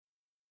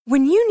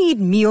When you need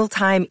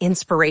mealtime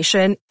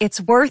inspiration,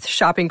 it's worth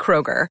shopping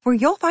Kroger, where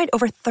you'll find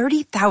over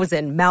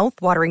 30,000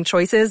 mouth-watering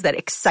choices that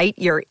excite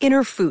your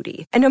inner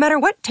foodie. And no matter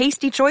what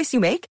tasty choice you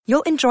make,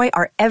 you'll enjoy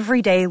our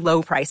everyday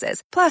low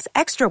prices, plus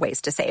extra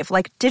ways to save,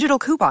 like digital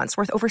coupons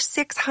worth over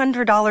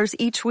 $600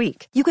 each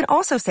week. You can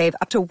also save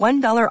up to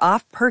 $1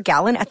 off per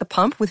gallon at the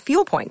pump with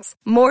fuel points.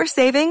 More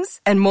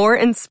savings and more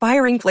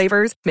inspiring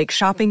flavors make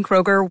shopping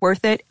Kroger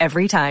worth it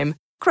every time.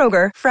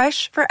 Kroger,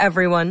 fresh for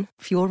everyone.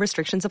 Fuel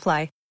restrictions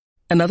apply.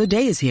 Another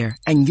day is here,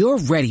 and you're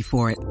ready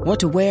for it. What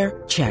to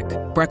wear? Check.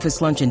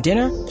 Breakfast, lunch, and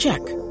dinner? Check.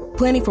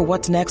 Planning for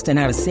what's next and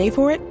how to save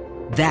for it?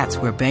 That's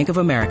where Bank of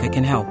America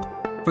can help.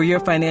 For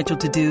your financial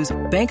to-dos,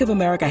 Bank of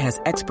America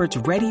has experts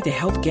ready to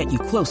help get you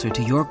closer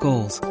to your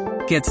goals.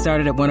 Get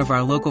started at one of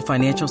our local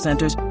financial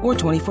centers or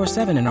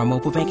 24/7 in our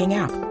mobile banking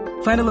app.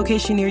 Find a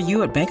location near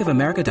you at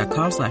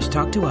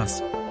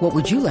bankofamerica.com/talktous. What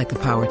would you like the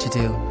power to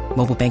do?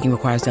 Mobile banking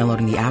requires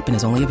downloading the app and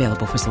is only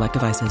available for select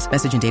devices.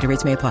 Message and data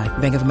rates may apply.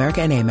 Bank of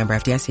America N.A., member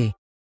FDIC.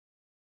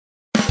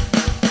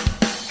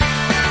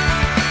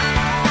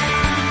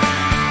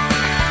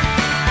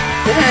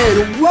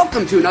 And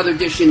welcome to another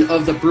edition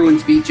of the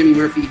Bruins Beat. Jimmy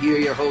Murphy here,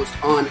 your host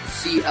on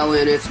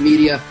CLNS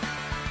Media.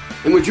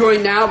 And we're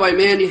joined now by a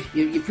man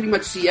you pretty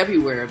much see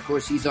everywhere. Of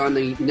course, he's on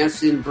the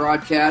NESN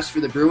broadcast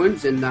for the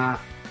Bruins and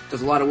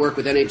does a lot of work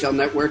with NHL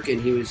Network. And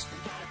he was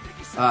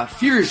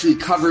furiously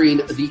covering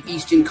the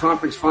Eastern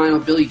Conference Final.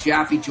 Billy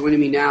Jaffe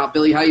joining me now.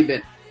 Billy, how you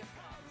been?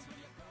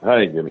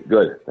 Hi, Jimmy.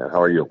 Good.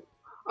 How are you?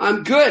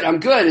 I'm good. And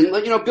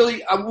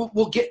Billy,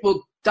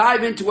 we'll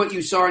dive into what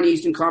you saw in the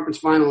Eastern Conference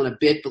Final in a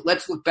bit, but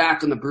let's look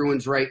back on the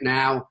Bruins right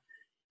now.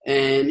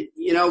 And,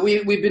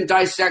 we've been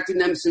dissecting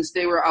them since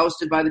they were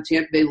ousted by the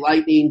Tampa Bay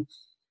Lightning,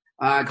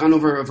 gone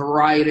over a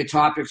variety of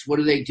topics. What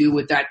do they do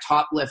with that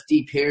top left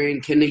D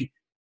pairing? Can they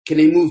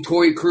move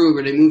Torrey Krug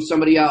or they move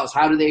somebody else?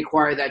 How do they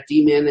acquire that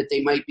D-man that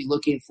they might be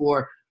looking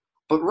for?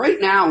 But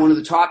right now, one of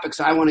the topics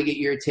I want to get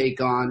your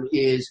take on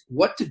is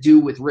what to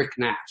do with Rick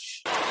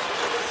Nash.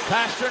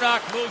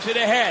 Pastrnak moves it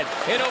ahead.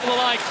 Hit over the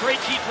line.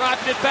 Krejci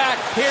dropping it back.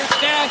 Here's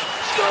Nash.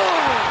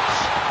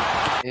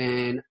 Scores!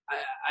 And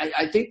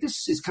I think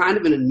this is kind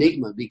of an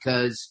enigma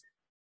because,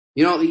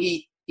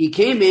 he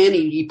came in,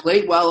 he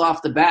played well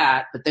off the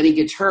bat, but then he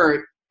gets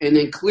hurt, and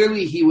then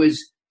clearly he was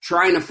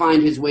trying to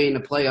find his way into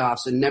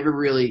playoffs and never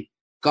really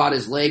got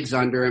his legs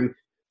under him.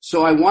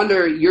 So I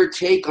wonder your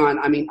take on,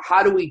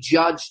 how do we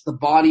judge the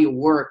body of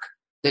work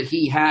that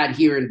he had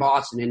here in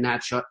Boston in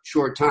that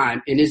short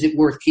time, and is it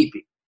worth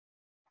keeping?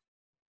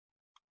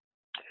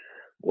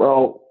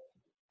 Well,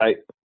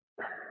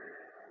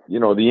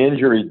 the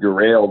injury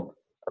derailed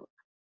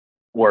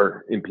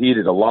or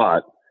impeded a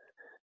lot.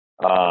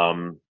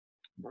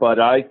 But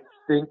I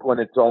think when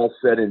it's all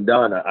said and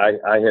done,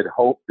 I had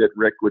hoped that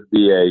Rick would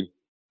be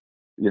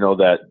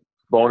that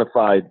bona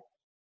fide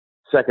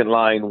second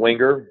line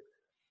winger,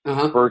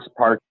 first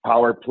part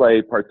power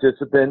play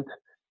participant,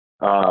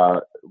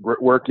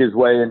 work his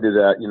way into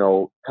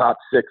the, top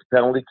six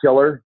penalty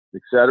killer,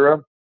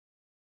 etc.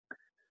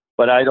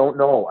 But I don't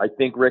know. I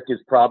think Rick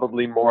is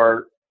probably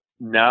more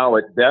now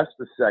at best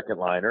a second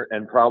liner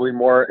and probably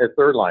more a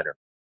third liner.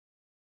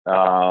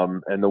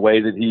 And the way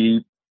that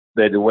he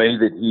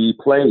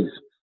plays.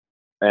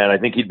 And I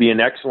think he'd be an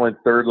excellent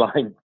third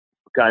line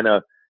kind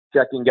of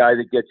checking guy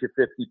that gets you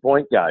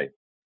 50-point guy.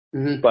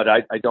 Mm-hmm. But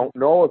I don't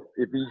know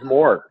if he's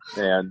more.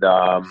 And,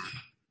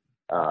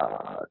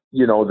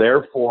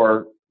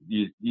 therefore,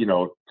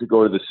 to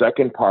go to the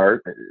second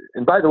part.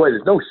 And by the way,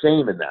 there's no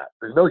shame in that.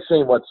 There's no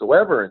shame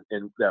whatsoever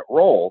in that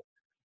role.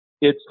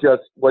 It's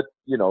just what,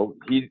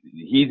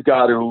 he's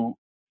got to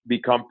be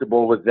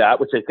comfortable with that,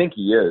 which I think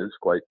he is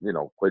quite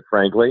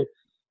frankly.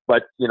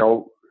 But,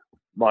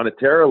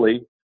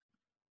 monetarily,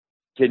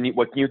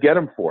 what can you get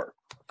him for?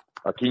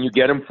 Can you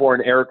get him for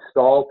an Eric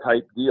Staal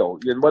type deal?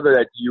 And whether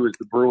that's you as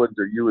the Bruins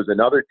or you as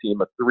another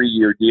team, a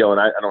 3-year deal, and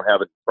I don't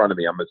have it in front of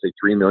me. I'm going to say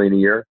 $3 million a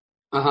year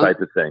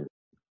type of thing.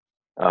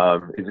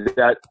 Is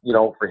that,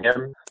 for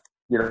him,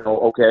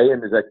 okay?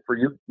 And is that for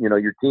you,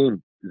 your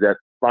team, is that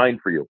fine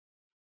for you?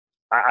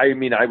 I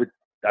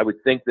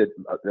would think that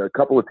a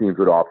couple of teams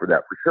would offer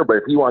that for sure. But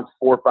if he wants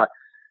 $4, $5,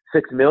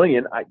 $6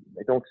 million, I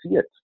don't see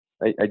it.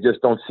 I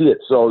just don't see it.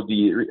 So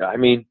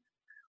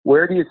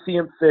where do you see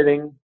him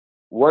fitting?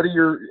 What are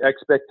your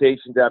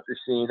expectations after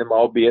seeing him,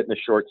 albeit in a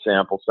short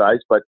sample size?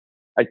 But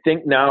I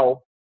think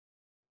now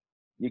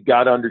you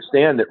got to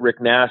understand that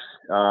Rick Nash,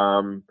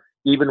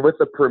 even with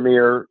the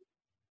premier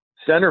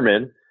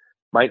centerman,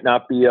 might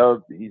not be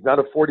he's not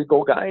a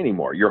 40-goal guy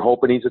anymore. You're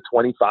hoping he's a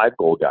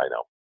 25-goal guy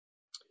now.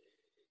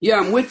 Yeah,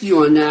 I'm with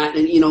you on that.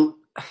 And,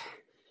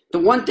 the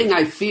one thing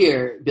I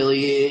fear,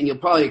 Billy, and you'll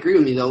probably agree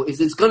with me, though, is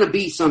there's going to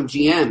be some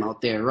GM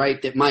out there,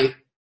 right, that might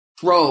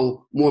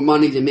throw more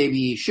money than maybe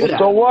he should have.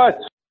 So what?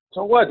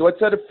 So what? What's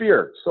that a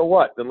fear? So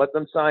what? Then let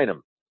them sign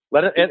him.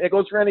 And it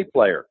goes for any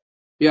player.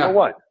 Yeah. So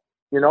what?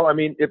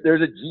 If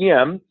there's a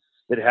GM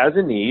that has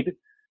a need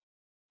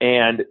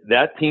and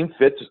that team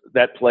fits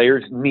that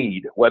player's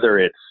need, whether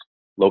it's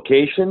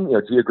location,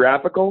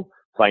 geographical,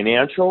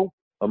 financial,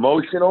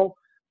 emotional,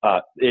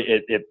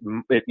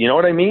 You know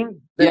what I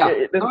mean? Yeah.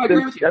 I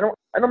agree with you.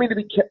 I don't mean to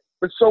be,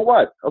 but so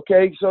what?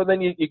 Okay, so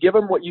then you give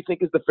him what you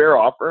think is the fair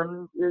offer,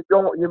 and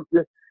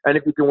and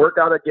if you can work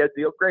out a good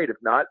deal, great. If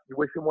not, you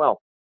wish him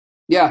well.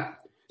 Yeah.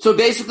 So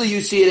basically,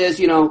 you see it as,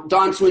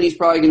 Don Sweeney's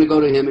probably going to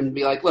go to him and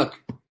be like, "Look,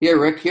 here,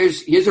 Rick.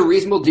 Here's a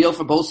reasonable deal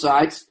for both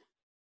sides.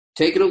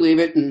 Take it or leave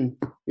it, and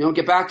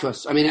get back to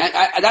us." I mean,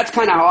 that's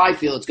kind of how I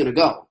feel it's going to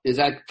go. Is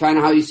that kind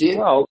of how you see it?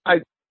 Well, I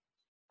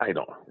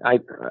don't.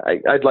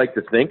 I'd like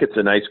to think it's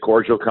a nice,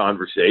 cordial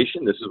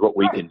conversation. This is what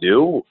we can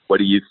do. What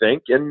do you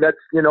think? And that's,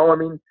 I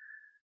mean,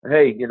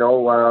 hey, we'd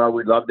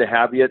love to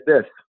have you at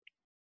this.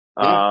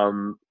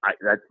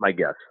 That's my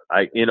guess.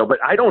 But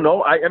I don't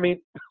know. I mean,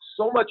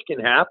 so much can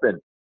happen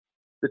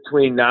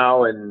between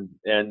now and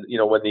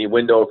when the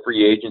window of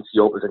free agency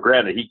opens. And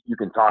granted, you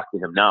can talk to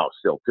him now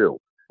still too.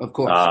 Of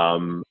course.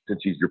 Since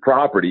he's your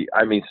property.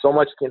 I mean, so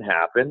much can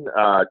happen.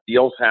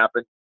 Deals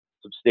happen.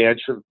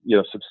 Substantial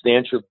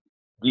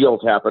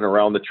deals happen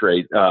around the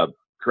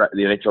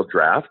the NHL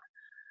draft.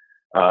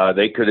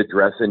 They could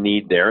address a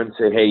need there and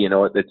say, hey,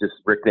 that just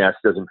Rick Nash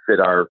doesn't fit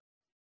our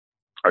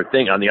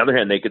thing. On the other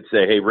hand, they could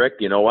say, hey, Rick,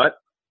 you know what?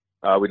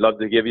 We'd love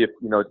to give you,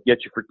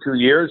 get you for 2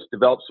 years,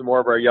 develop some more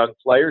of our young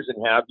players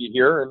and have you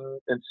here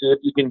and see if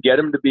you can get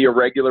him to be a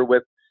regular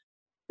with,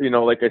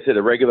 like I said,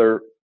 a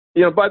regular,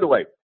 by the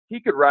way, he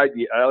could ride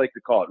I like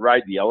to call it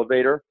ride the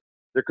elevator.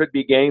 There could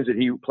be games that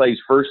he plays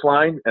first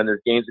line and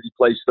there's games that he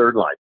plays third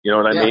line. You know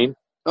what I mean?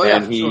 Oh, yeah,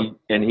 sure.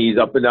 And he's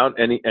up and down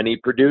and he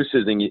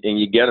produces and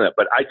you get it.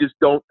 But I just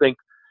don't think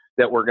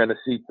that we're going to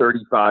see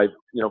 35,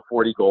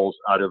 40 goals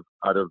out of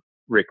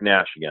Rick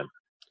Nash again.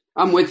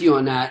 I'm with you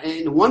on that.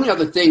 And one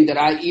other thing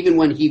that even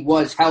when he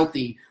was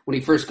healthy, when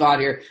he first got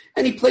here,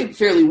 and he played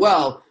fairly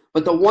well,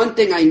 but the one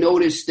thing I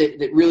noticed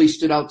that really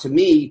stood out to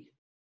me,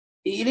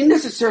 he didn't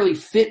necessarily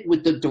fit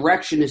with the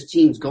direction his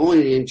team's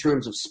going in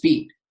terms of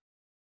speed.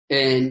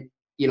 And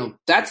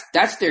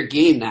that's their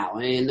game now.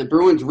 And the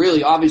Bruins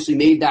really obviously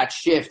made that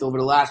shift over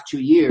the last 2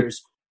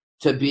 years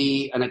to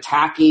be an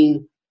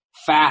attacking,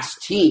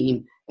 fast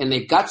team. And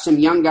they've got some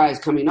young guys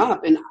coming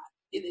up. And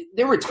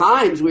there were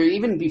times where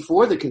even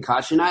before the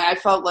concussion, I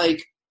felt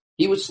like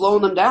he was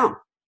slowing them down.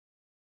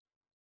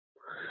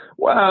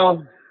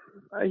 Well,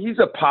 he's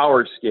a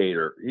power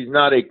skater. He's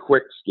not a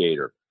quick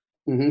skater.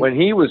 Mm-hmm. When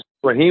he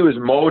was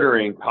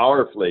motoring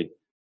powerfully,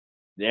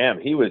 damn,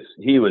 he was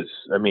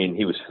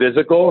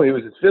physical. He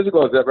was as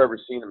physical as I've ever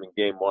seen him in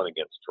Game 1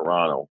 against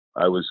Toronto.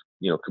 I was,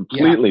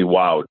 completely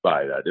wowed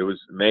by that. It was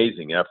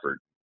amazing effort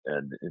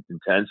and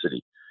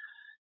intensity.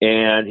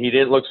 And he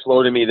didn't look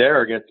slow to me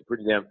there against a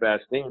pretty damn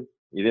fast team.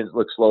 He didn't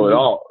look slow at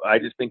all. I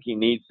just think he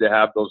needs to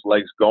have those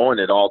legs going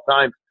at all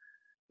times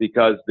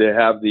because they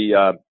have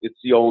it's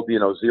the old,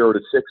 0 to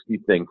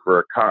 60 thing for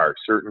a car.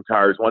 Certain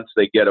cars, once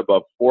they get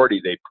above 40,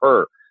 they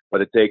purr,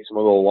 but it takes them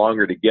a little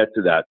longer to get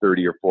to that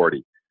 30 or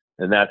 40.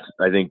 And that's,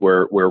 I think,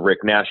 where Rick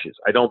Nash is.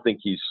 I don't think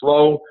he's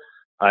slow.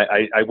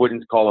 I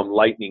wouldn't call him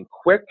lightning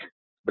quick,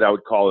 but I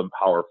would call him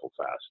powerful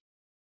fast.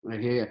 I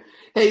hear you.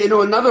 Hey,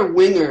 another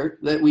winger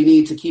that we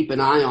need to keep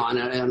an eye on,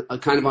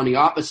 kind of on the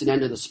opposite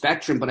end of the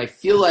spectrum, but I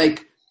feel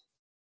like,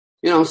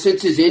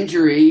 since his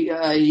injury,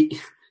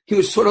 he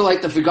was sort of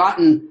like the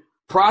forgotten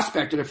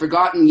prospect or the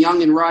forgotten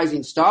young and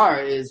rising star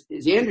is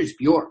Anders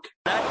Bjork.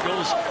 That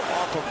goes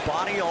off of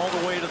body all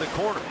the way to the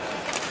corner.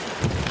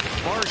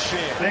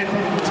 Marchand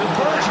to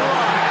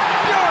Bergeron.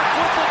 Bjork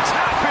with the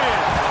tap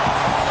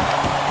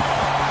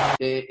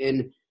in.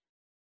 And,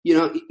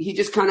 he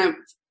just kind of,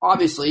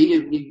 obviously,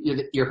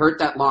 you're hurt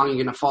that long, you're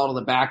going to fall to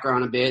the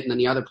background a bit, and then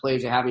the other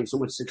players are having so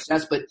much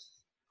success. But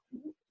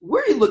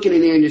where are you looking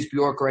at Anders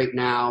Bjork right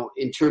now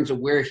in terms of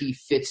where he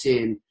fits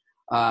in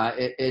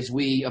as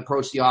we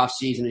approach the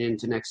offseason and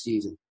into next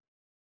season?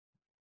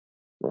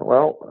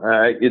 Well,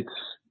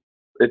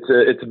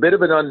 it's a bit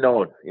of an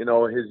unknown.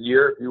 His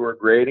year, if you were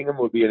grading him,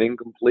 would be an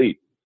incomplete.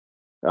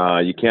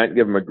 You can't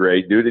give him a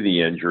grade due to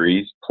the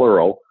injuries,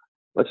 plural.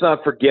 Let's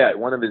not forget,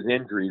 one of his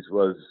injuries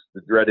was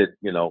the dreaded,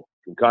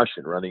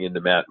 concussion running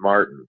into Matt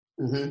Martin.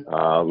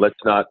 Mm-hmm. Let's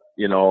not,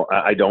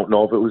 I don't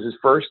know if it was his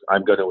first.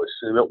 I'm going to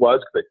assume it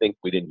was because I think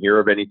we didn't hear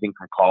of anything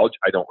from college.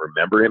 I don't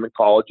remember him in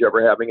college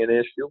ever having an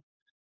issue.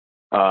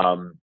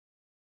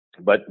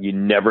 But you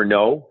never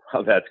know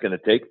how that's going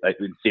to take.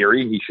 In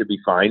theory, he should be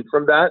fine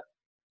from that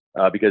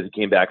because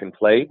he came back and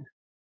played.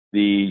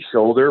 The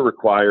shoulder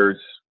requires,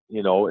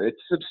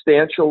 it's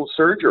substantial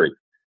surgery.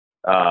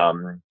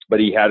 But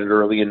he had it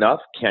early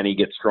enough. Can he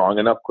get strong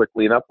enough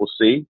quickly enough? We'll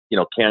see.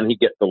 Can he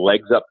get the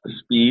legs up to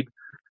speed?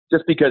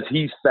 Just because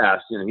he's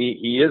fast,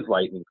 he is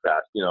lightning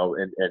fast,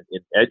 and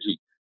edgy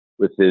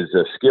with his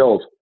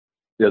skills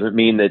doesn't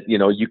mean that,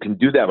 you can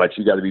do that much.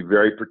 You got to be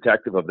very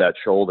protective of that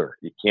shoulder.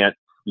 You can't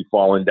be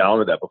falling down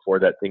with that before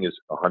that thing is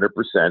 100%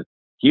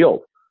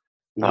 healed.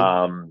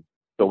 Mm-hmm.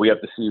 So we have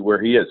to see where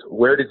he is.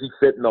 Where does he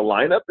fit in the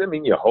lineup? I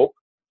mean, you hope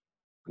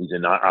he's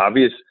an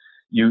obvious.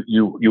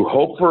 You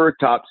hope for a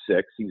top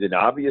 6. He's an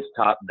obvious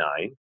top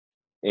 9.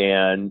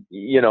 And,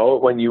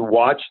 when you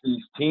watch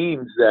these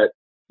teams that,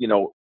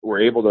 were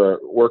able to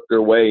work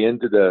their way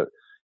into the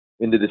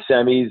into the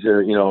semis, or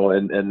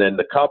and then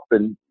the cup,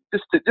 and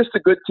just the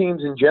good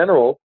teams in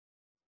general.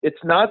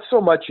 It's not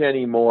so much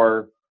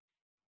anymore,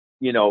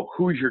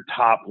 who's your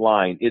top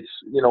line. It's,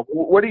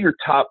 what are your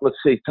top, let's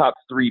say, top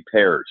three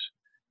pairs,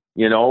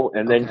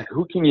 and then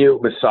who can you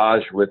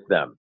massage with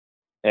them?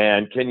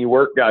 And can you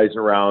work guys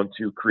around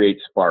to create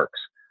sparks?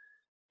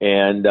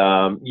 And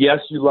yes,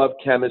 you love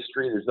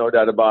chemistry. There's no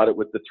doubt about it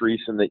with the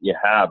threesome that you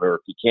have, or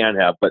if you can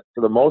have. But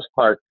for the most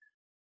part,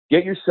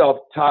 get yourself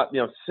top,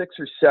 6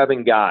 or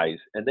 7 guys,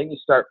 and then you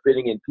start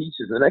fitting in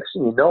pieces. And the next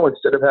thing you know,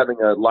 instead of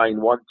having a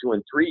line 1, 2,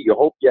 and 3, you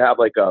hope you have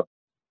like a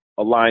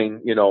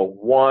line,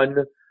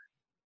 1A,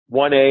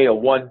 a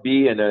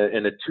 1B, and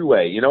a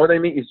 2A. You know what I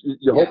mean?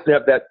 You hope to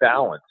have that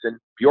balance. And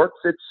Bjork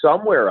fits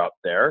somewhere up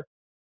there.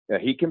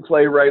 He can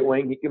play right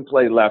wing. He can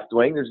play left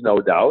wing. There's no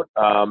doubt.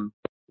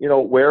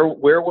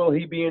 Where will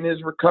he be in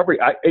his recovery?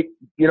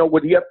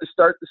 Would he have to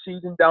start the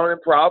season down in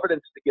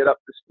Providence to get up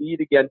to speed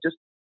again? Just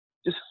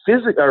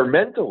physically or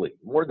mentally,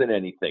 more than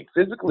anything.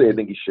 Physically, I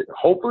think he should.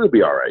 Hopefully, he'll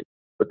be all right.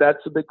 But that's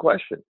a big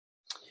question.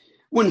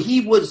 When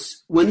he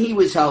was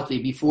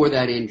healthy before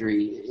that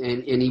injury,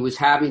 and he was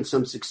having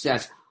some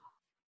success,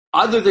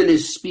 other than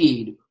his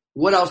speed,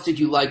 what else did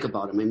you like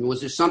about him? I mean,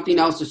 was there something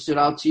else that stood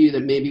out to you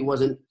that maybe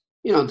wasn't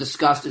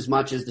discussed as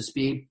much as the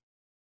speed?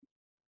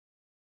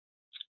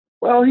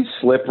 Well, he's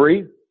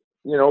slippery.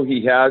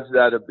 He has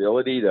that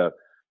ability to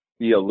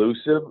be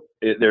elusive.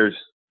 There's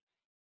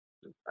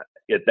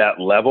at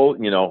that level,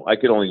 I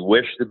could only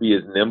wish to be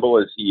as nimble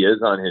as he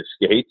is on his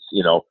skates,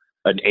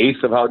 an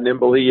eighth of how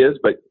nimble he is.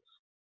 But,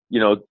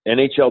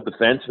 NHL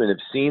defensemen have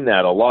seen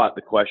that a lot.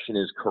 The question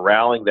is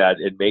corralling that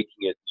and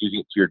using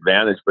it to your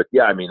advantage. But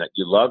yeah, I mean,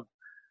 you love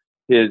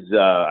his,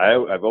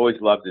 I've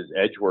always loved his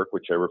edge work,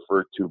 which I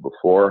referred to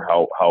before,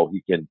 how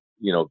he can,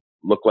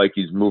 look like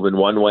he's moving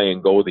one way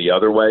and go the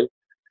other way.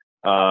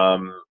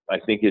 I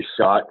think his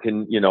shot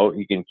can,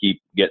 he can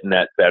keep getting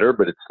that better,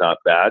 but it's not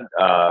bad.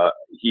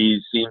 He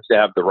seems to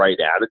have the right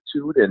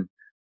attitude, and,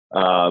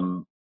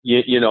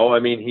 I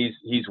mean,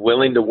 he's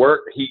willing to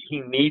work.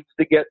 He needs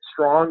to get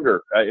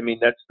stronger. I mean,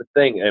 that's the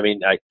thing. I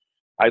mean,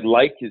 I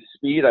like his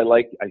speed. I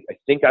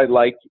think I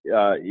like,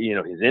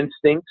 his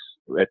instincts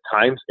at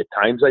times. At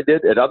times I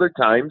did. At other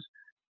times,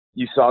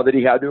 you saw that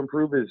he had to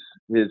improve his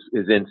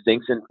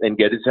instincts and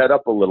get his head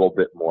up a little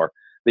bit more.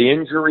 The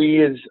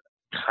injury is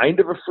kind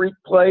of a freak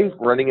play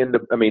running into,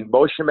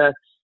 Beauchemin.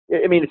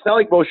 It's not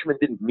like Beauchemin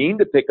didn't mean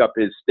to pick up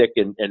his stick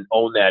and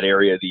own that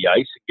area of the ice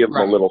and give him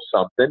a little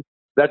something.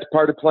 That's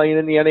part of playing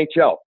in the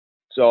NHL.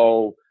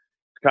 So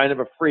it's kind of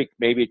a freak.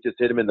 Maybe it just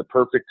hit him in the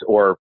perfect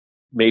or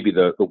maybe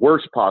the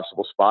worst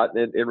possible spot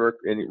and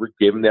it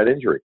gave him that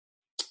injury.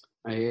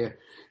 I hear.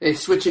 Hey,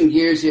 switching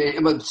gears here,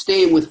 but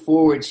staying with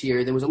forwards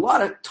here, there was a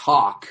lot of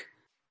talk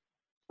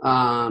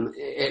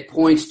at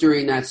points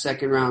during that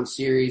second round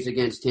series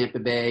against Tampa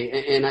Bay,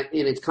 and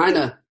it's kind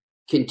of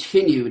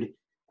continued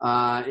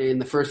in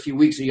the first few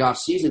weeks of the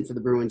offseason for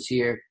the Bruins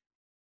here.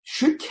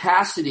 Should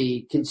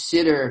Cassidy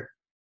consider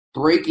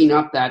breaking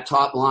up that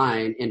top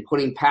line and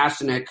putting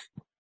Pastrnak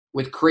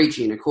with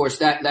Krejci? And of course,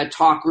 that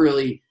talk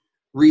really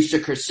reached a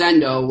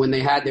crescendo when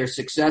they had their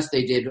success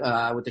they did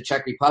with the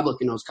Czech Republic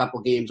in those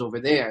couple games over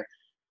there.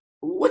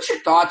 What's your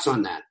thoughts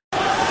on that?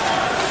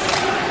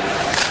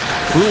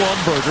 Through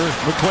Umberger.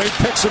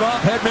 McQuaid picks it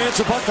off. Headman's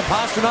a buck to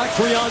Pastrnak.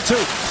 3-on-2.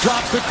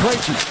 Drops to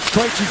Krejci.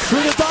 Krejci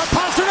through the dot.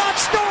 Pastrnak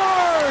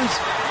scores!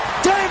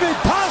 David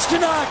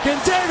Pastrnak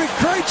and David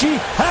Krejci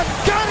have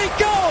got it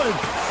going!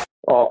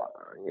 Oh,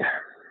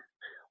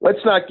 let's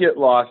not get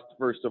lost,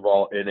 first of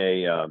all, in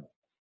a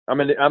I'm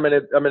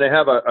gonna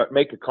have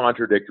make a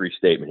contradictory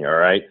statement here, all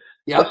right?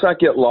 Yep. Let's not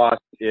get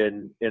lost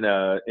in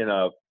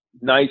a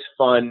nice,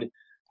 fun,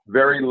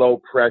 very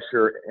low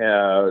pressure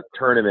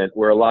tournament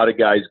where a lot of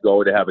guys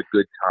go to have a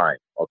good time,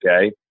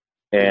 okay?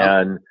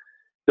 And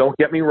don't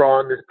get me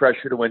wrong, there's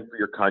pressure to win for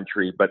your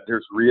country, but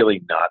there's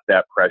really not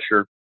that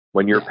pressure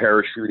when you're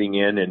parachuting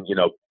in and,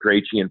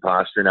 Krejci and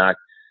Pastrnak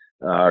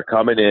are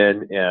coming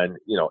in and,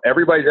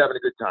 everybody's having a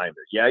good time.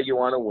 Yeah, you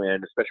want to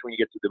win, especially when you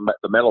get to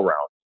the medal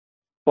round,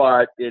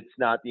 but it's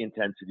not the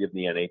intensity of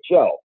the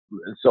NHL.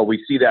 And so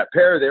we see that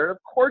pair there, and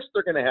of course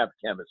they're going to have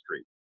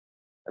chemistry.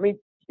 I mean,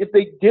 if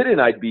they didn't,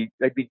 I'd be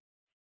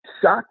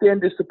shocked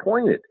and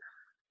disappointed.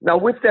 Now,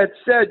 with that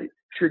said,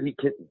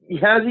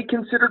 has he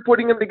considered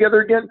putting them together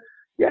again?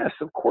 Yes,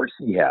 of course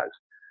he has.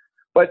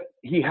 But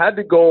he had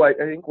to go. I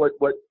think what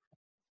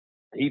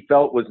he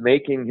felt was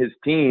making his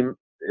team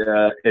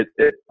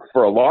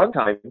for a long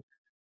time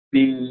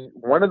be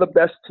one of the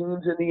best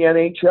teams in the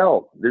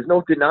NHL. There's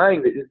no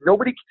denying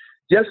that.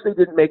 Yes, they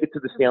didn't make it to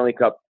the Stanley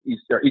Cup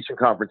Eastern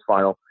Conference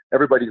Final.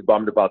 Everybody's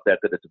bummed about that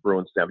it's a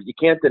Bruins team. But you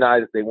can't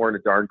deny that they weren't a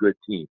darn good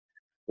team.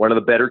 One of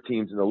the better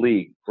teams in the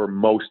league for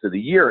most of the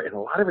year. And a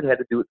lot of it had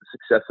to do with the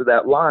success of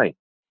that line.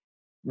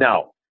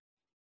 Now,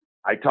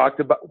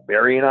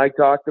 Barry and I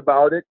talked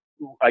about it.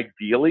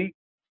 Ideally,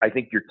 I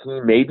think your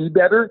team may be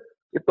better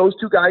if those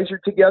two guys are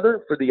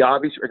together for the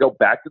obvious. I go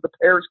back to the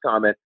pairs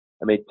comment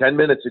I made 10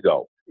 minutes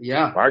ago.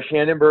 Yeah.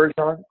 Marchand and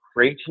Bergeron,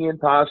 Krejci and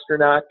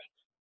Pastrnak.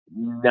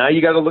 Now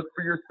you got to look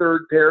for your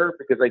third pair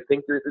because I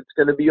think it's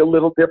going to be a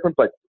little different.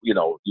 But, you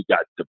got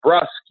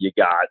DeBrusk, you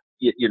got,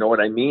 you know what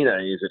I mean?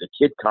 Is it a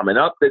kid coming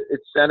up at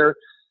center?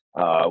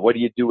 What do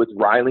you do with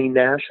Riley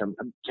Nash?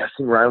 I'm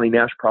guessing Riley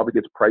Nash probably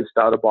gets priced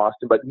out of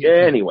Boston. But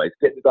anyways,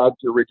 getting back to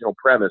the original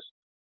premise.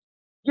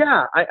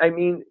 Yeah, I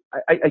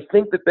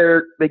think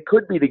that they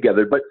could be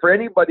together. But for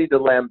anybody to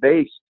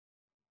lambaste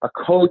a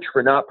coach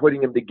for not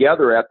putting them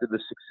together after the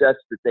success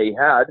that they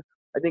had,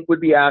 I think would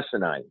be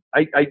asinine.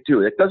 I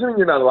do. It doesn't mean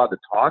you're not allowed to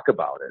talk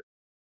about it.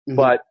 Mm-hmm.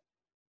 But,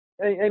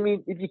 I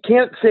mean, if you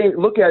can't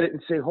look at it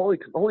and say, holy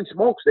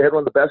smokes, they had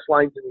one of the best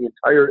lines in the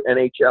entire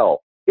NHL,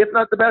 if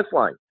not the best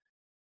line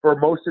for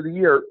most of the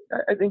year,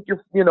 I think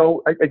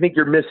I think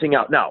you're missing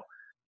out. Now,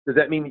 does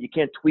that mean that you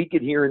can't tweak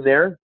it here and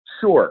there?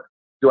 Sure.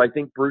 Do I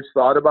think Bruce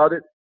thought about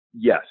it?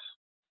 Yes.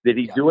 Did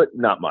he do it?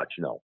 Not much,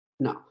 no.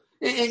 No.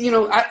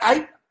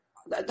 And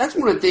that's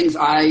one of the things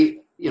I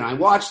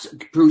watched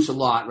Bruce a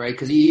lot, right?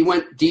 Because he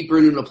went deeper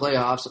into the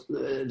playoffs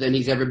than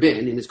he's ever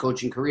been in his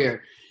coaching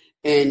career.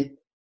 And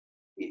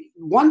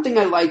one thing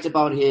I liked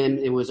about him,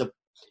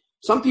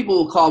 some people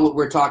will call what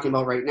we're talking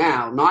about right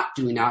now, not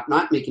doing that,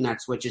 not making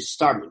that switch, is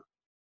stubborn.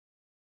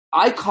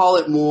 I call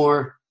it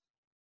more,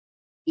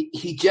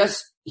 he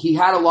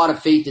had a lot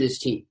of faith in his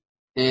team.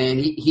 And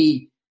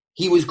he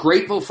was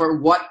grateful for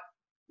what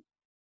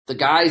the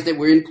guys that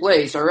were in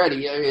place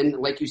already, and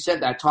like you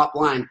said, that top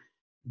line,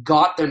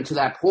 got them to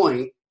that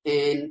point.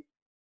 And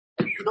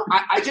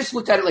I just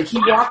looked at it like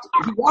he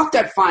walked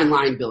that fine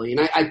line, Billy.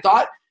 And I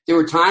thought there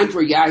were times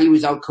where he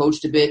was out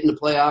coached a bit in the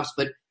playoffs,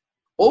 but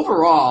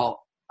overall,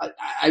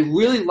 I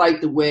really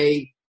like the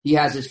way he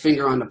has his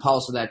finger on the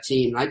pulse of that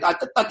team. I thought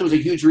there was a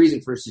huge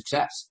reason for his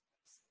success.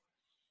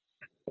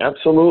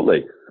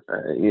 Absolutely,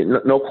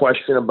 no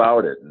question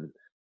about it. And,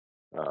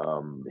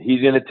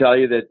 he's going to tell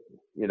you that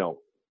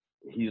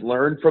he's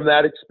learned from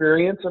that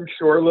experience, I'm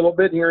sure, a little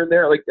bit here and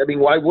there.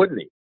 Why wouldn't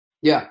he?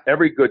 Yeah.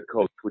 Every good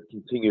coach would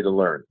continue to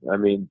learn.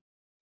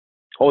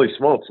 Holy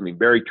smokes.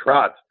 Barry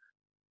Trotz,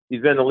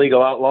 he's been in the league a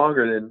lot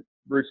longer than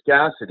Bruce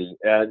Cassidy,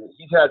 and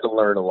he's had to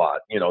learn a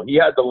lot. He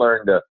had to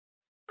learn to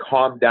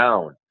calm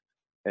down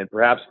and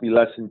perhaps be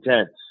less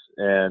intense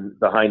and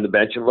behind the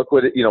bench. And look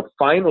what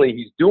finally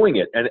he's doing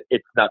it. And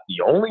it's not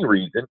the only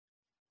reason,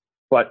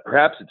 but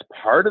perhaps it's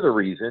part of the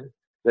reason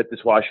that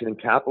this Washington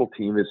Capital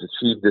team has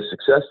achieved the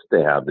success that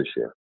they have this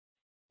year.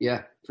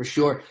 Yeah, for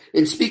sure.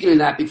 And speaking of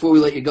that, before we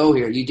let you go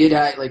here, you did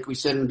have, like we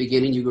said in the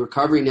beginning, you were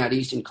covering that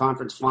Eastern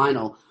Conference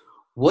final.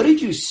 What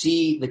did you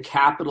see the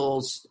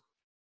Capitals,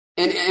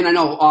 and I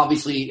know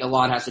obviously a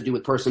lot has to do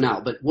with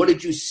personnel, but what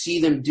did you see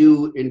them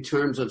do in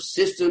terms of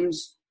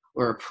systems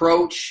or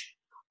approach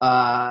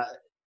to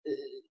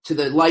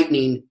the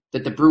Lightning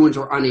that the Bruins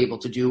were unable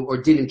to do or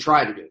didn't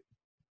try to do?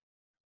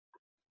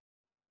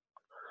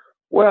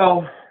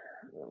 Well,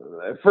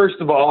 first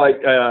of all,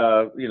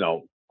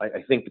 I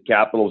think the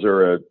Capitals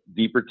are a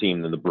deeper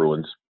team than the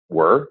Bruins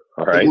were.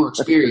 All right, more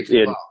experienced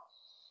as well.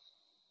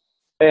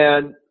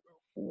 And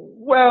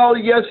well,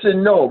 yes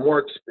and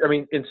no.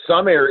 In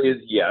some areas,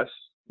 yes,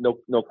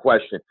 no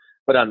question.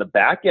 But on the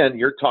back end,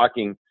 you're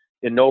talking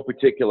in no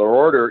particular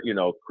order.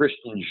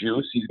 Christian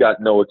Djoos, he's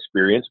got no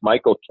experience.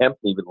 Michael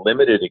Kempny with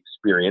limited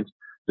experience.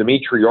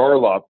 Dmitry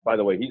Orlov, by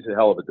the way, he's a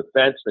hell of a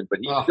defenseman, but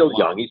he's still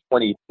young. He's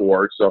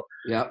 24. So,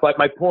 yeah. But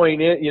my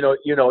point is,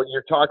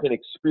 you're talking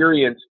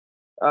experience.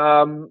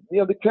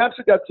 The Caps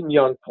have got some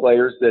young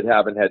players that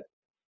haven't had,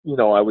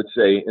 I would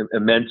say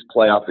immense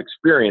playoff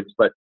experience,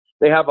 but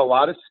they have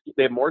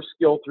they have more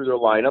skill through their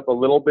lineup a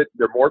little bit.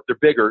 They're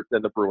bigger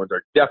than the Bruins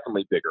are,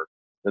 definitely bigger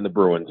than the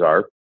Bruins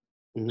are.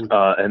 Mm-hmm.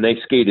 And they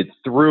skated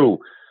through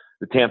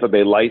the Tampa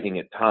Bay Lightning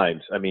at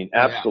times.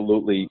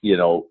 Absolutely,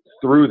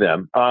 through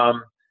them.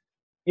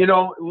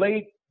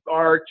 Late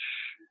March,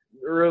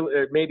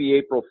 early, maybe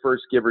April 1st,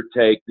 give or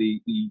take,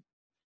 the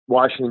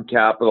Washington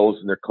Capitals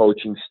and their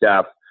coaching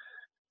staff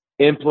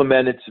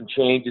implemented some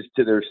changes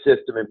to their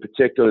system, in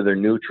particular their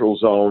neutral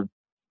zone,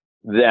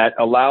 that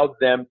allowed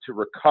them to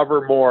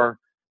recover more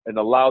and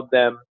allowed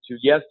them to,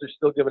 yes, they're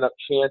still giving up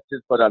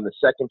chances, but on the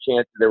second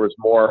chance, there was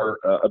more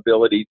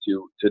ability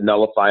to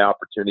nullify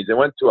opportunities. They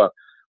went to a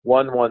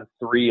 1-1-3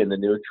 in the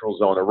neutral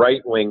zone, a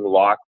right wing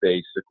lock,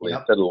 basically,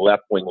 instead of the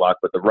left wing lock,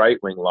 but the right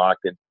wing lock.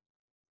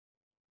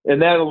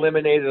 And that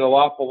eliminated an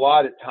awful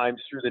lot at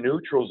times through the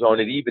neutral zone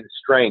at even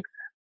strength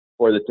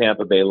for the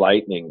Tampa Bay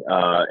Lightning.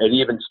 At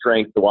even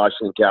strength, the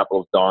Washington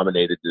Capitals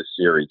dominated this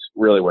series,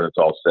 really, when it's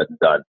all said and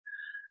done.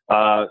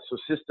 So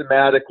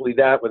systematically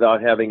that,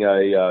 without having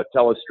a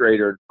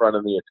telestrator in front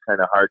of me, it's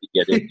kind of hard to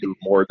get into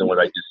more than what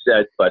I just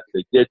said, but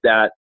they did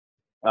that,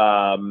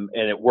 and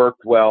it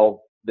worked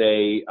well.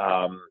 They,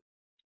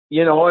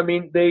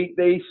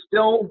 they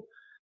still,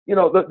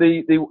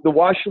 the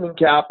Washington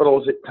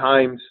Capitals at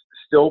times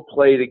still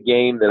played a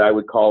game that I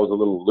would call is a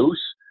little loose,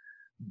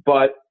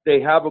 but they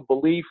have a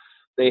belief.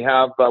 They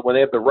have, when they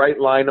have the right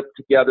lineup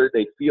together,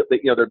 they feel that,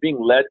 they're being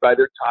led by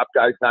their top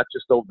guys, not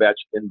just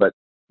Ovechkin, but,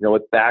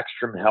 with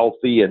Backstrom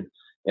healthy and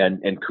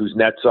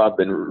Kuznetsov,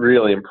 been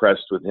really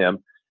impressed with him.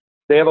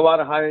 They have a lot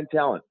of high-end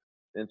talent.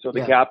 And so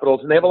the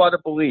Capitals, and they have a lot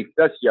of belief.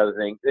 That's the other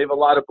thing. They have a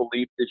lot of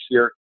belief this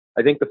year.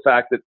 I think the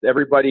fact that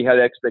everybody had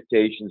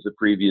expectations the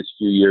previous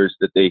few years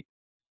that they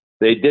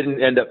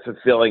didn't end up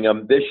fulfilling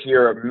them. This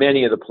year,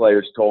 many of the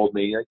players told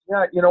me, like,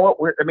 yeah, you know what?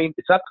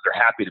 It's not that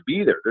they're happy to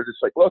be there. They're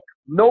just like, look,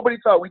 nobody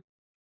thought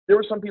there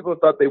were some people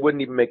that thought they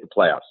wouldn't even make the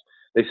playoffs.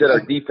 They said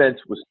our defense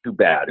was too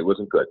bad. It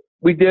wasn't good.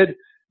 We did.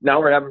 Now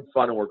we're having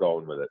fun and we're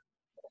going with it.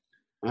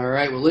 All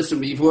right. Well, listen,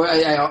 before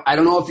I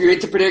don't know if you're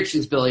into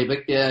predictions, Billy,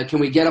 but can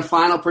we get a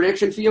final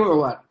prediction for you or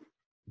what?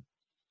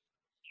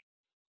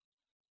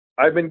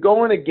 I've been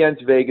going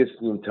against Vegas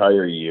the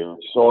entire year,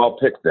 so I'll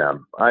pick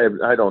them. I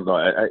don't know.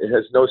 It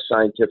has no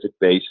scientific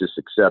basis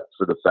except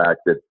for the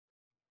fact that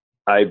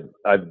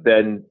I've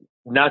been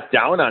not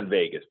down on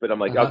Vegas, but I'm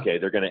like, okay,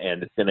 they're going to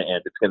end. It's going to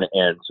end. It's going to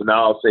end. So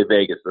now I'll say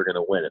Vegas, they're going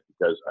to win it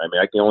because,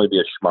 I can only be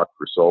a schmuck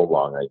for so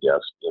long, I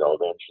guess.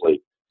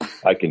 Eventually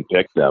I can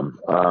pick them.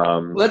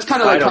 Well, that's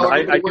kind of like how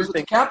everybody was with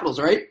the Capitals,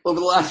 right?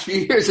 Over the last few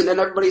years, and then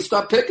everybody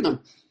stopped picking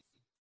them.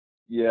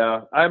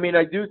 Yeah. I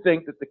do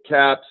think that the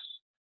Caps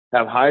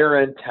have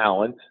higher-end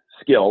talent,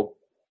 skill.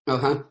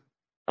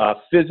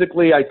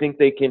 Physically, I think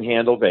they can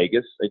handle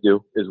Vegas. I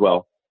do as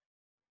well.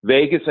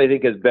 Vegas, I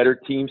think, has better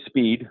team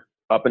speed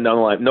up and down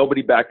the line.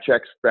 Nobody back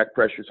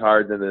pressures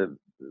hard than the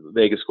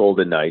Vegas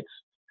Golden Knights.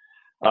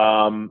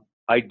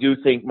 I do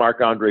think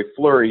Marc-Andre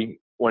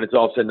Fleury, when it's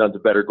all said and done, is a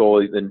better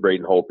goalie than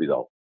Braden Holtby,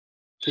 though.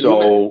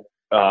 So,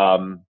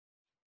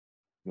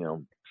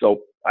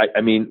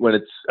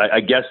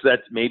 I guess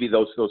that's maybe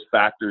those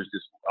factors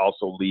just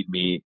also lead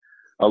me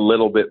a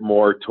little bit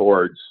more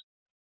towards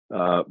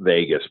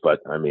Vegas, but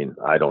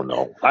I don't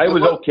know. I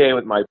was okay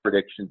with my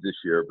predictions this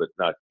year, but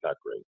not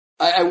great.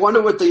 I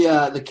wonder what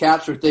the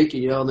Caps are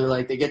thinking, and they're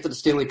like, they get to the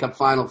Stanley Cup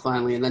final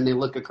finally, and then they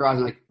look across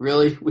and like,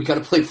 really? We got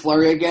to play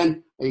Fleury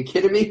again? Are you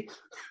kidding me?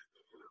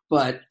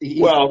 But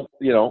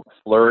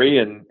Fleury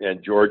and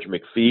George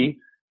McPhee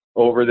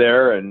over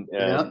there, and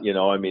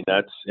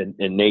that's and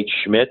Nate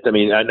Schmidt.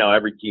 I know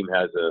every team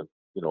has a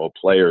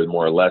player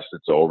more or less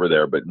that's over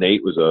there, but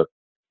Nate was a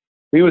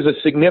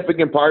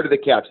significant part of the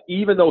Caps,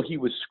 even though he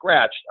was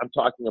scratched. I'm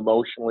talking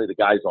emotionally. The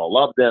guys all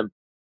loved him.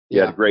 He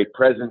had a great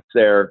presence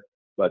there.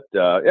 But,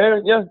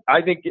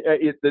 I think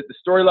the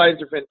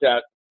storylines are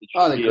fantastic.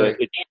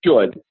 It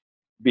should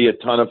be a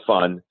ton of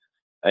fun.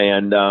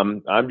 And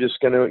I'm just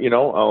going to,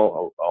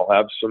 I'll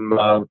have some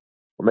I'll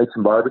make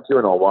some barbecue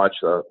and I'll watch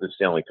the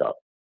Stanley Cup.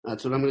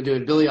 That's what I'm going to do.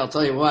 And, Billy, I'll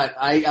tell you what.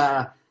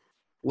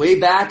 Way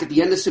back at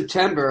the end of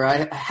September,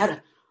 I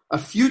had a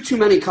few too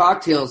many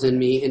cocktails in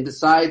me and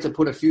decided to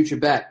put a future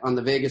bet on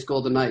the Vegas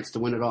Golden Knights to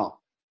win it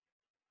all.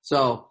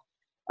 So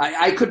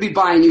I could be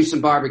buying you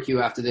some barbecue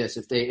after this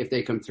if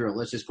they come through.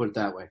 Let's just put it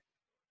that way.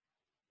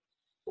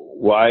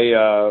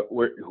 Why?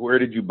 Where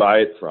did you buy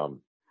it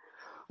from?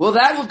 Well,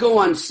 that will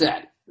go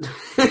unsaid.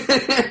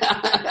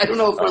 I don't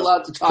know if we're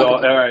allowed to talk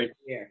about it. All right.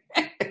 Here.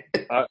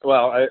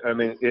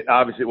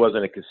 Obviously it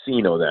wasn't a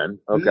casino then.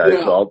 Okay,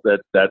 no. So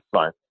that's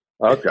fine.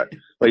 Okay.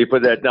 Well, you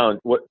put that down.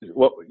 What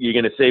you're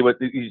going to say?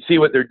 You see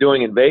what they're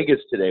doing in Vegas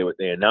today? What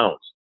they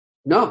announced?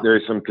 No.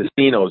 There's some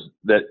casinos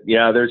that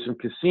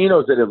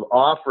have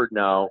offered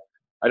now.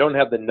 I don't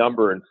have the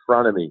number in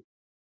front of me,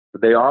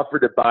 but they offered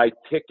to buy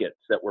tickets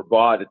that were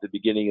bought at the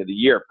beginning of the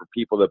year for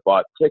people that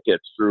bought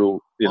tickets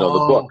through the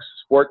books,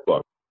 sport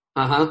book.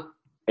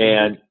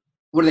 And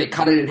what do they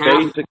cut it in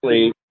half?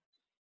 Basically,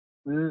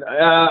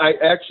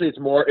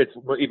 it's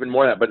even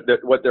more than that.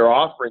 But what they're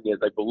offering is,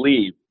 I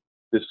believe,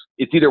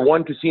 it's either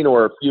one casino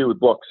or a few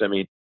books. That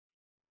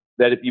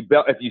if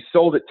you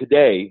sold it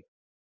today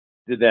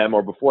to them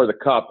or before the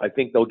Cup, I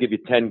think they'll give you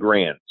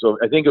 $10,000. So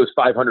I think it was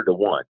 500 to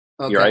 1.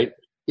 Okay. Right?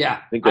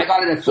 Yeah, I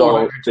got it at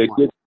 400 to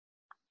 1.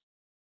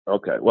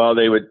 Okay. Well,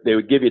 they would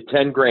give you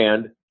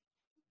 $10,000,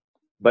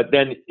 but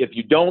then if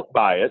you don't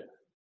buy it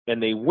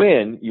and they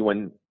win, you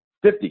win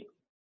 50.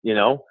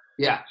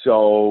 Yeah.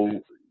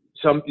 So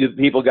some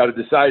people got to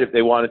decide if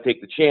they want to take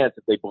the chance.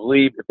 If they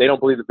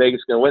don't believe that Vegas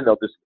is going to win, they'll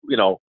just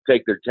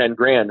take their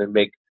 $10,000 and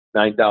make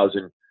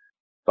 $9,500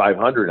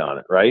 on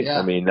it, right?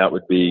 Yeah. That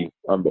would be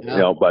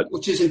but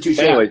which isn't too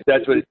shabby. Anyways,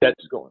 that's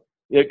going.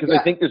 Yeah, because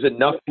I think there's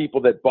enough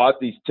people that bought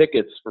these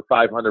tickets for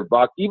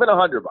 $500, even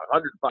 $100,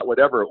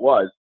 whatever it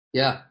was.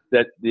 Yeah.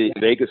 That the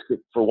Vegas could,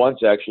 for once,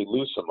 actually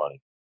lose some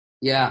money.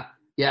 Yeah.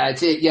 Yeah.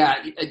 It's it. Yeah.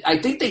 I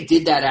think they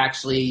did that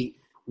actually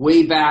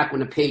way back when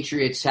the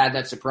Patriots had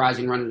that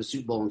surprising run in the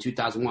Super Bowl in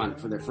 2001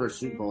 for their first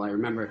Super Bowl. I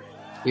remember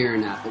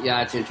hearing that. But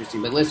yeah, it's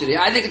interesting. But listen,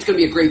 I think it's going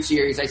to be a great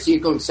series. I see it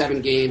going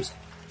 7 games.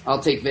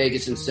 I'll take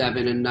Vegas in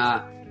 7. And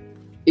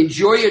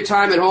enjoy your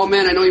time at home,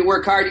 man. I know you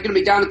work hard. You're going to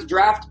be down at the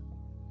draft?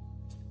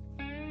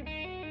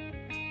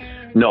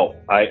 No,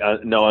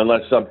 no.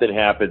 Unless something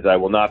happens, I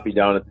will not be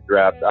down at the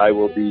draft. I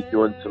will be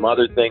doing some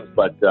other things,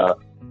 but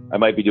I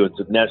might be doing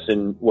some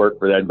NESN work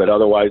for them. But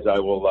otherwise, I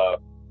will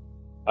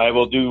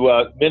do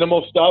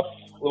minimal stuff,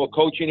 a little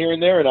coaching here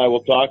and there, and I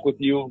will talk with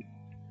you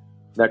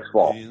next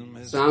fall.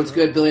 Sounds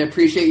good, Billy. I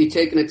appreciate you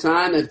taking the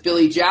time. It's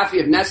Billy Jaffe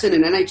of NESN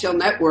and NHL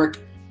Network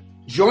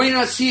joining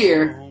us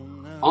here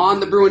on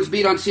the Bruins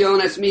Beat on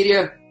CLNS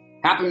Media.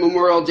 Happy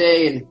Memorial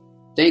Day, and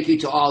Thank you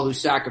to all who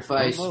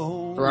sacrifice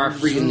for our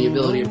freedom and the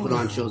ability to put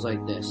on shows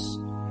like this.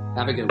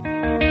 Have a good one.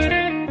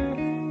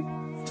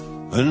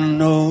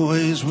 And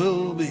always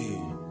will be.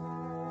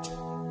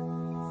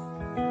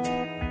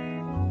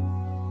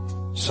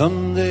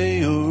 Someday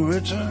you'll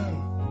return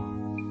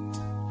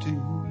to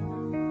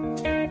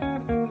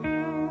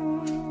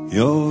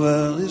your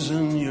valleys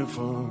and your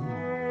farm,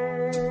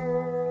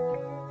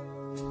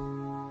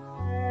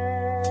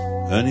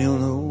 and you'll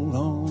no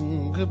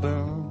longer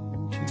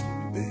burn to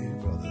be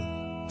brother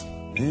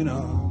in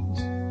arms.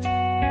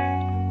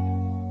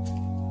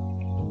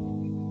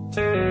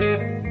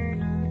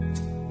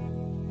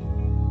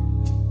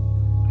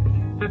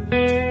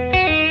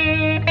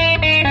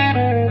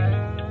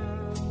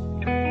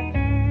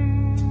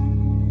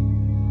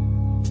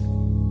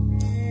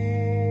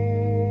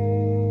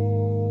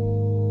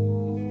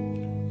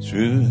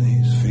 Through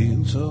these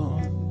fields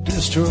of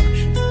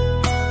destruction,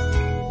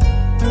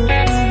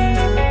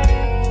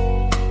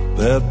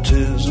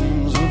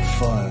 baptisms of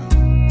fire,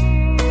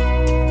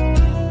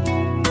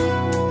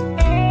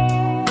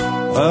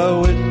 I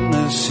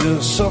witness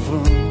your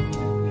suffering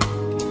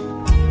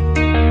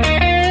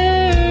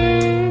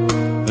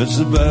as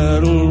the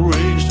battle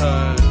raged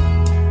high.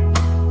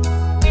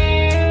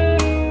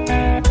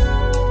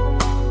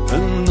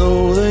 And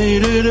though they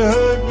did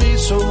hurt me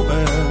so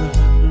bad,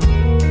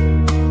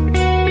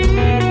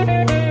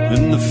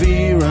 in the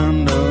fear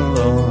and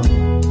alarm,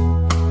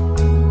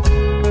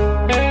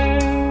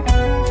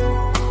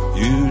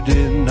 you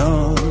did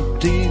not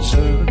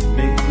desert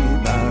me,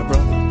 my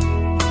brother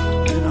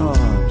in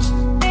arms.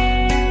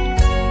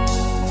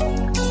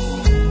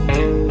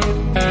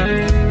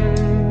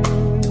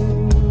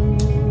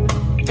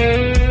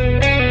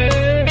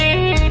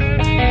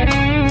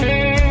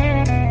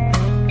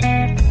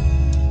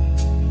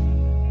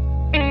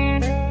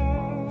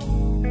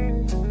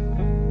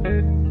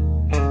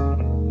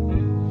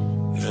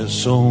 There's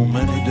so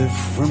many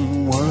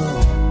different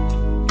worlds,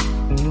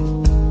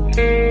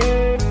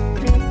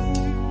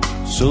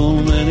 so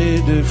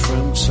many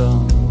different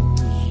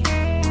suns.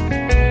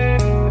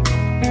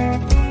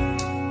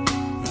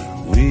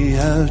 We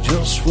have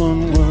just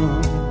one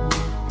world,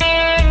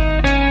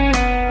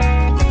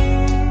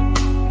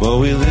 but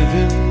we live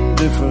in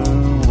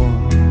different ones.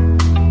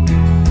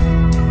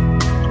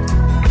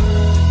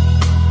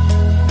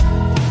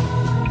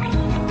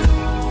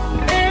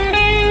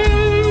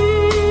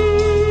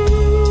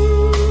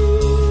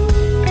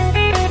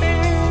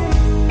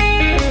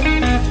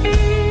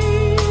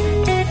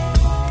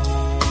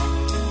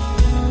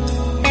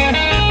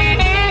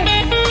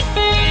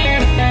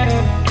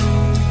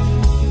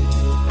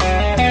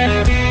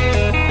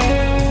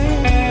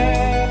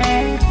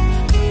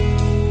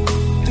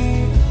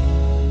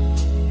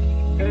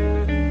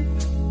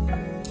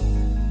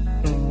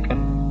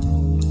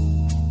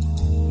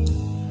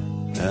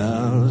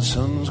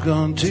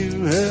 Gone to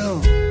hell,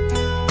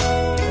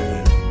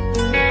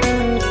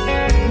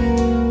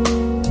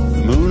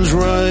 the moon's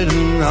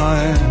riding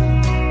high.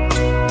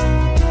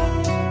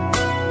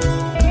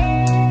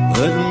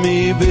 Let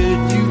me bid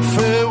you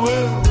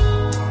farewell.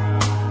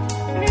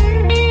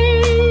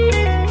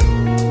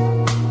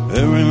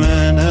 Every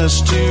man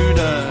has to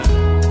die.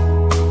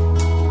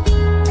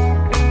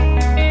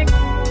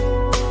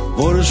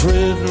 What is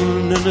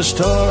written in the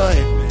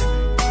starlight,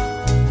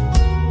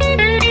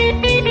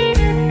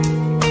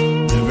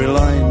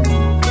 line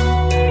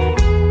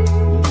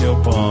in your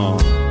palm,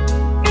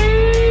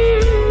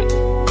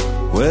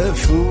 we're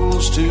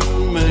fools to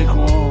make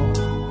war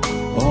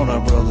on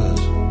our brothers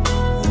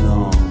in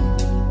arms.